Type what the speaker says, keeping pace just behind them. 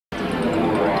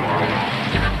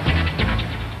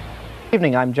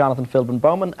Evening, I'm Jonathan Philbin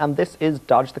Bowman, and this is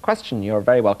Dodge the Question. You're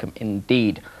very welcome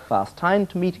indeed. Last time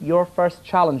to meet your first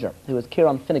challenger, who is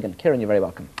Ciaran Finnegan. Ciaran, you're very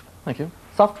welcome. Thank you.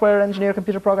 Software engineer,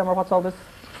 computer programmer, what's all this?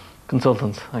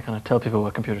 Consultants. I kind of tell people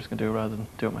what computers can do rather than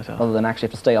do it myself. Other than actually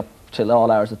have to stay up till all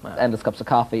hours with endless cups of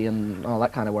coffee and all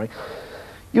that kind of worry.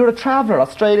 You're a traveller.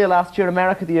 Australia last year,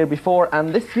 America the year before,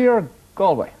 and this year,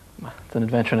 Galway. It's an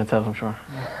adventure in itself, I'm sure.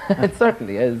 It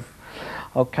certainly is.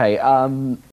 Okay,